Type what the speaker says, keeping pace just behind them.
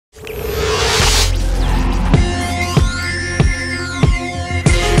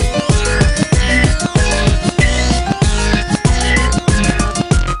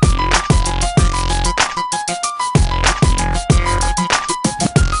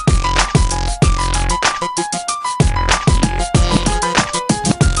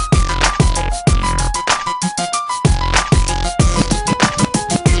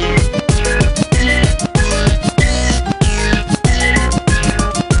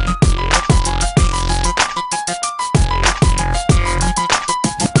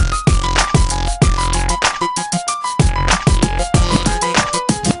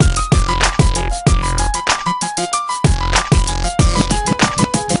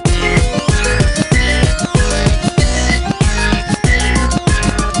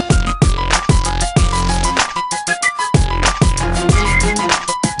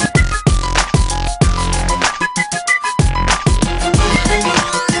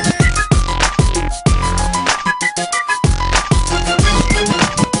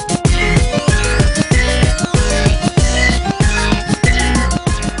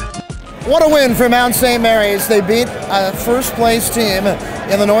win for Mount St. Mary's. They beat a first-place team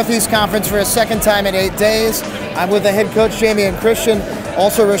in the Northeast Conference for a second time in 8 days. I'm with the head coach, Jamie and Christian.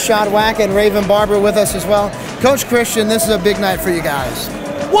 Also, Rashad Wack and Raven Barber with us as well. Coach Christian, this is a big night for you guys.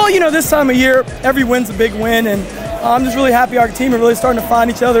 Well, you know, this time of year, every win's a big win, and I'm just really happy our team are really starting to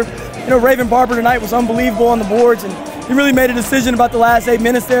find each other. You know, Raven Barber tonight was unbelievable on the boards, and he really made a decision about the last 8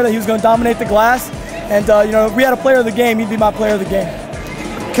 minutes there that he was going to dominate the glass. And, you know, if we had a player of the game, he'd be my player of the game.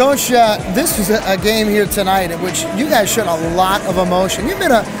 Coach, this is a game here tonight in which you guys showed a lot of emotion. You've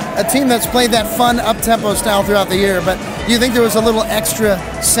been a team that's played that fun, up-tempo style throughout the year, but do you think there was a little extra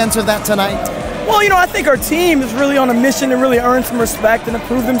sense of that tonight? Well, you know, I think our team is really on a mission to really earn some respect and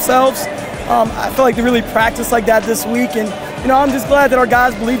improve themselves. I feel like they really practiced like that this week, and, you know, I'm just glad that our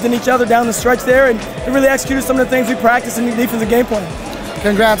guys believed in each other down the stretch there, and they really executed some of the things we practiced in the defensive game plan.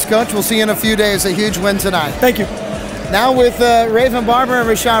 Congrats, Coach. We'll see you in a few days. A huge win tonight. Thank you. Now with Raven Barber and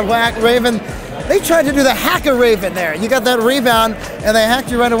Rashad Wack. Raven, they tried to do the hack-a-Raven there. You got that rebound, and they hacked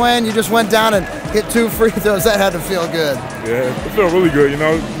you right away, and you just went down and hit 2 free throws. That had to feel good. Yeah, it felt really good, you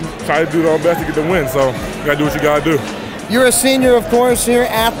know. Try to do our best to get the win, so you got to do what you got to do. You're a senior, of course, here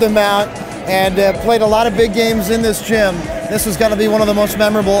at the Mount, and played a lot of big games in this gym. This is going to be one of the most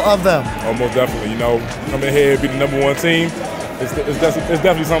memorable of them. Oh, most definitely. You know, coming here, be the #1 team, it's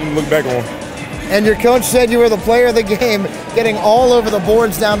definitely something to look back on. And your coach said you were the player of the game, getting all over the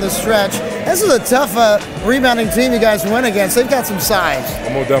boards down the stretch. This is a tough rebounding team you guys went against. They've got some size.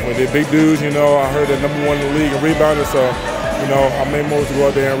 Most definitely. They're big dudes, you know. I heard they're #1 in the league in rebounding, so, you know, I made most to go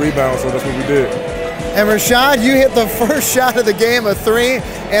out there and rebound, so that's what we did. And Rashad, you hit the first shot of the game, a 3,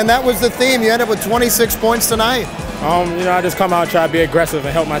 and that was the theme. You ended up with 26 points tonight. You know, I just come out and try to be aggressive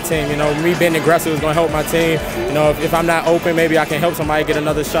and help my team. You know, me being aggressive is going to help my team. You know, if I'm not open, maybe I can help somebody get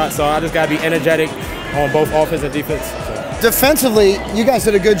another shot. So I just got to be energetic on both offense and defense. Defensively, you guys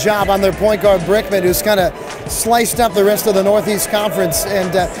did a good job on their point guard, Brickman, who's kind of sliced up the rest of the Northeast Conference.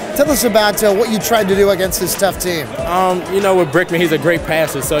 And tell us about what you tried to do against this tough team. You know, with Brickman, he's a great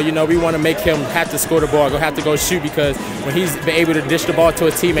passer. So, you know, we want to make him have to score the ball, have to go shoot, because when he's been able to dish the ball to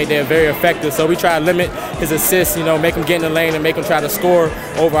a teammate, they're very effective. So we try to limit his assists, you know, make him get in the lane and make him try to score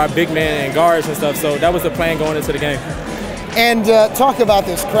over our big men and guards and stuff. So that was the plan going into the game. And talk about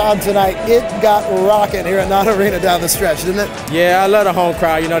this crowd tonight. It got rocking here at Knott Arena down the stretch, didn't it? Yeah, I love the home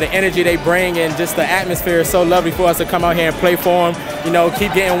crowd. You know, the energy they bring and just the atmosphere is so lovely for us to come out here and play for them. You know,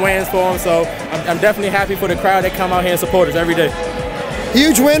 keep getting wins for them. So I'm definitely happy for the crowd that come out here and support us every day.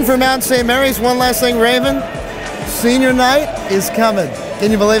 Huge win for Mount St. Mary's. One last thing, Raven. Senior night is coming.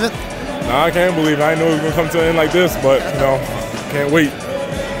 Can you believe it? No, I can't believe it. I didn't know it was going to come to an end like this, but, you know, can't wait.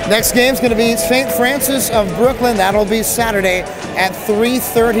 Next game's going to be St. Francis of Brooklyn. That'll be Saturday at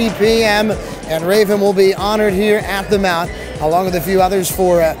 3:30 p.m. And Raven will be honored here at the Mount, along with a few others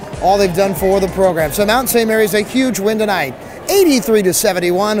for all they've done for the program. So Mount St. Mary's, a huge win tonight,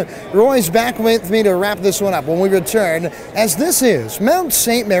 83-71. Roy's back with me to wrap this one up when we return, as this is Mount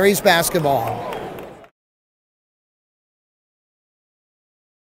St. Mary's basketball.